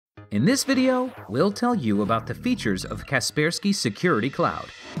In this video, we'll tell you about the features of Kaspersky Security Cloud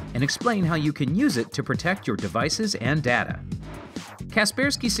and explain how you can use it to protect your devices and data.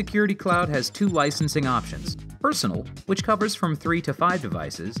 Kaspersky Security Cloud has two licensing options: Personal, which covers from 3 to 5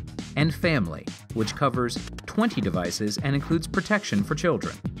 devices, and Family, which covers 20 devices and includes protection for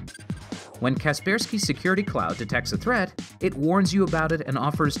children. When Kaspersky Security Cloud detects a threat, it warns you about it and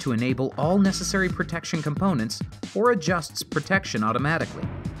offers to enable all necessary protection components or adjusts protection automatically.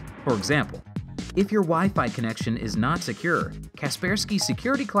 For example, if your Wi-Fi connection is not secure, Kaspersky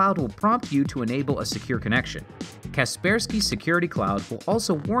Security Cloud will prompt you to enable a secure connection. Kaspersky Security Cloud will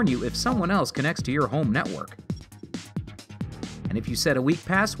also warn you if someone else connects to your home network. And if you set a weak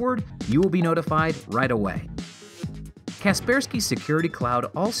password, you will be notified right away. Kaspersky Security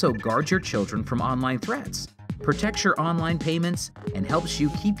Cloud also guards your children from online threats, protects your online payments, and helps you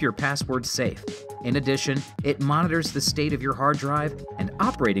keep your passwords safe. In addition, it monitors the state of your hard drive and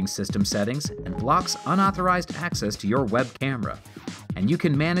operating system settings and blocks unauthorized access to your web camera. And you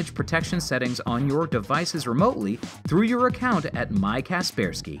can manage protection settings on your devices remotely through your account at My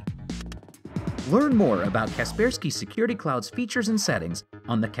Kaspersky. Learn more about Kaspersky Security Cloud's features and settings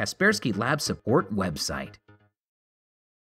on the Kaspersky Lab Support website.